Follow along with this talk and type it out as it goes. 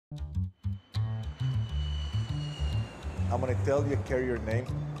I'm gonna tell you a carrier name,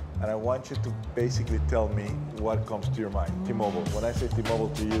 and I want you to basically tell me what comes to your mind. T-Mobile. When I say T-Mobile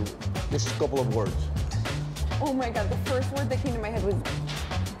to you, just a couple of words. Oh my God, the first word that came to my head was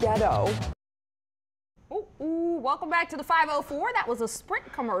ghetto. Ooh, welcome back to the 504. That was a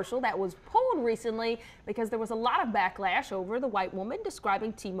Sprint commercial that was pulled recently because there was a lot of backlash over the white woman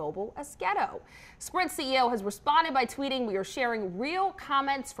describing T-Mobile as ghetto. Sprint CEO has responded by tweeting, "We are sharing real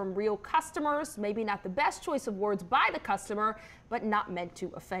comments from real customers. Maybe not the best choice of words by the customer, but not meant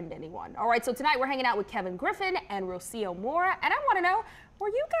to offend anyone." All right, so tonight we're hanging out with Griffin and Rocio Mora, and I want to know, were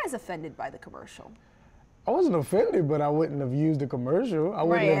you guys offended by the commercial? I wasn't offended, but I wouldn't have used the commercial. I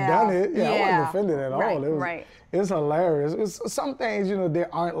wouldn't have done it. I wasn't offended at all. It's hilarious. It's some things, you know, they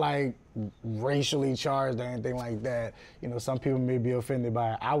aren't like racially charged or anything like that. You know, some people may be offended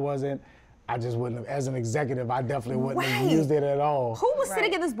by it. I wasn't. I just wouldn't have, as an executive, I definitely wouldn't have used it at all. Who was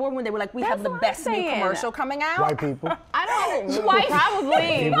sitting in this board when they were like, we have the best new commercial coming out? White people. I don't, white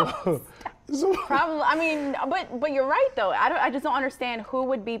probably. Probably, I mean, but you're right though. I just don't understand who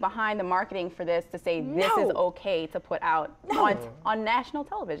would be behind the marketing for this to say this is okay to put out on national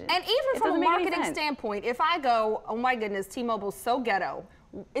television. And even from a marketing standpoint, if I go, oh my goodness, T-Mobile's so ghetto,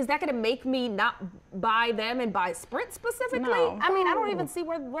 is that going to make me not buy them and buy Sprint specifically? No. I mean, I don't even see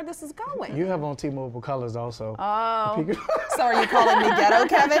where this is going. You have on T-Mobile colors also. Oh. So are you calling me ghetto,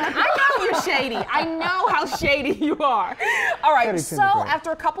 Kevin? I know you're shady. I know how shady you are. All right, so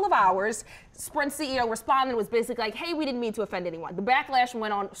after a couple of hours, Sprint CEO responded, was basically like, hey, we didn't mean to offend anyone. The backlash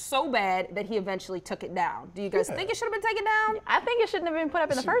went on so bad that he eventually took it down. Do you guys think it should have been taken down? I think it shouldn't have been put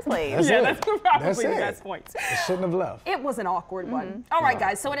up in the first place. That's probably the best point. It shouldn't have left. It was an awkward one. All right,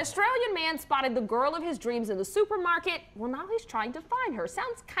 guys, so an Australian man spotted the girl of his dreams in the supermarket. Well, now he's trying to find her.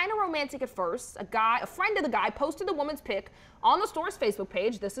 Sounds kind of romantic at first. A friend of the guy, posted the woman's pic on the store's Facebook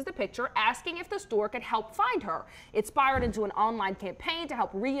page. This is the picture, asking if the store could help find her. It spiraled into an online campaign to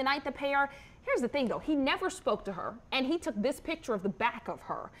help reunite the pair. Here's the thing though, he never spoke to her, and he took this picture of the back of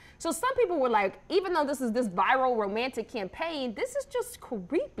her. So some people were like, even though this is this viral romantic campaign, this is just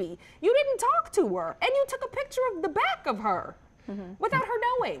creepy. You didn't talk to her, and you took a picture of the back of her without her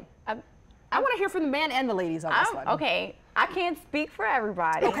knowing. I want to hear from the man and the ladies on this one. Okay, I can't speak for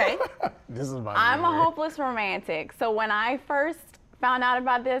everybody. Okay. I'm a hopeless romantic, so when I first found out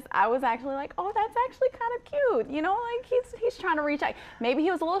about this, I was actually like, oh, that's actually kind of cute. You know, like he's trying to reach out. Maybe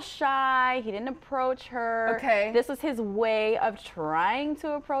he was a little shy. He didn't approach her. Okay. This was his way of trying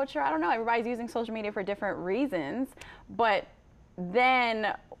to approach her. I don't know. Everybody's using social media for different reasons. But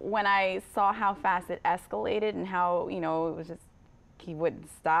then when I saw how fast it escalated and how, you know, it was just, he wouldn't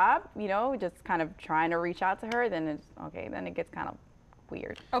stop, you know, just kind of trying to reach out to her, then it's, okay, then it gets kind of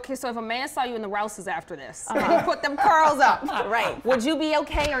weird. Okay, so if a man saw you in the Rouses after this, and you put them curls up, would you be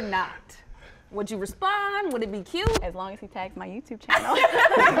okay or not? Would you respond? Would it be cute? As long as he tags my YouTube channel.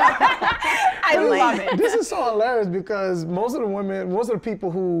 I love it. This is so hilarious because most of the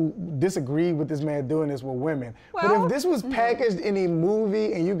people who disagreed with this man doing this were women. Well, but if this was packaged in a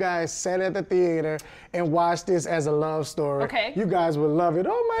movie and you guys sat at the theater and watched this as a love story, you guys would love it.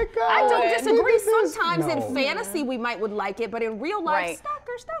 Oh my God. I don't disagree. Sometimes in fantasy we would like it, but in real life, stalker.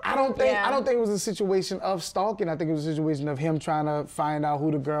 I don't think it was a situation of stalking. I think it was a situation of him trying to find out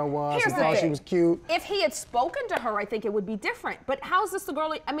who the girl was. He thought she was cute. If he had spoken to her, I think it would be different. But how's this the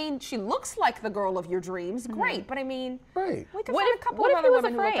girl? I mean, she looks like the girl of your dreams. Great, but I mean, we could find a couple of other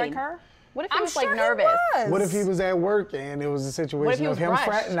women who look like her. What if he was like nervous? What if he was at work and it was a situation of him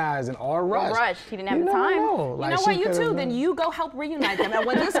fraternizing or rushed? He didn't have the time. You know what, you two, then you go help reunite them. And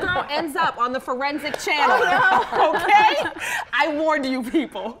when this girl ends up on the forensic channel, okay? I warned you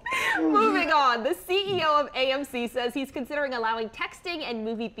people. Moving on, the CEO of AMC says he's considering allowing texting in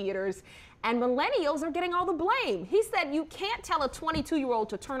movie theaters, and millennials are getting all the blame. He said you can't tell a 22-year-old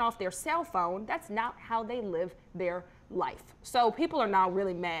to turn off their cell phone. That's not how they live their life. So people are now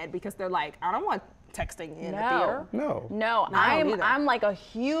really mad because they're like, I don't want texting in a theater. No, I'm like a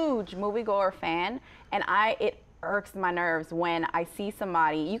huge moviegoer fan, and it irks my nerves when I see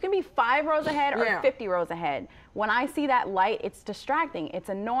somebody. You can be 5 rows ahead or 50 rows ahead. When I see that light, it's distracting, it's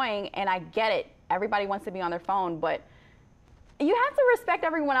annoying, and I get it. Everybody wants to be on their phone, but you have to respect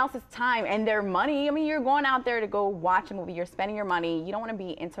everyone else's time and their money. I mean, you're going out there to go watch a movie. You're spending your money. You don't want to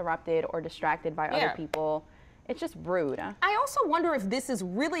be interrupted or distracted by other people. It's just rude. I also wonder if this is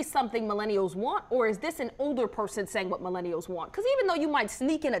really something millennials want, or is this an older person saying what millennials want? Because even though you might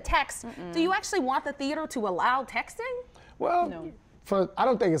sneak in a text, do you actually want the theater to allow texting? Well, I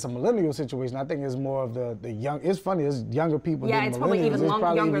don't think it's a millennial situation. I think it's more of the young. It's funny. It's younger people. Yeah, than it's millennials. probably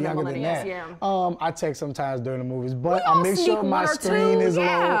even younger than than millennials. that. Yeah. I text sometimes during the movies, but I make sure my screen is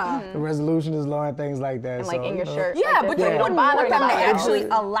low, the resolution is low, and things like that. And like in your shirt. Yeah, like but you wouldn't want them to actually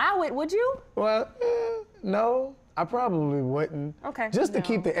allow it, would you? Well, no. I probably wouldn't. Okay. Just to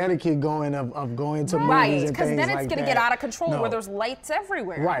keep the etiquette going of going to movies and things Right, like that. because then it's going to get out of control where there's lights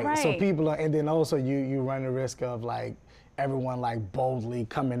everywhere. Right. So people are, and then also you run the risk of like everyone like boldly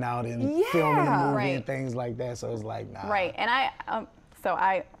coming out and filming the movie and things like that. So it's like, nah. Right. And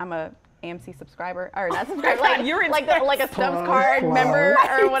I'm a AMC subscriber, or not subscriber, like a Stubbs card member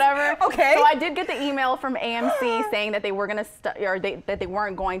or whatever. Okay. So I did get the email from AMC saying that they were gonna that they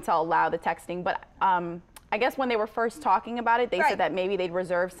weren't going to allow the texting, but I guess when they were first talking about it, they said that maybe they'd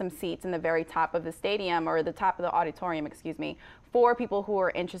reserve some seats in the very top of the stadium, or the top of the auditorium, excuse me, for people who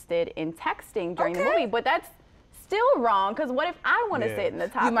are interested in texting during the movie. But that's still wrong, because what if I want to sit in the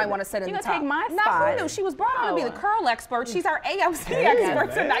top? You might want to sit in the top. You're going to take my spot. spot. Who knew? She was brought on to be the curl expert. She's our AMC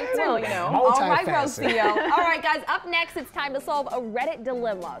expert tonight, too. Well, you know. All right, Rocio. All right, guys, up next, it's time to solve a Reddit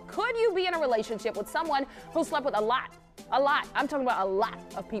dilemma. Could you be in a relationship with someone who slept with a lot, I'm talking about a lot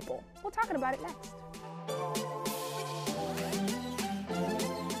of people? We're talking about it next.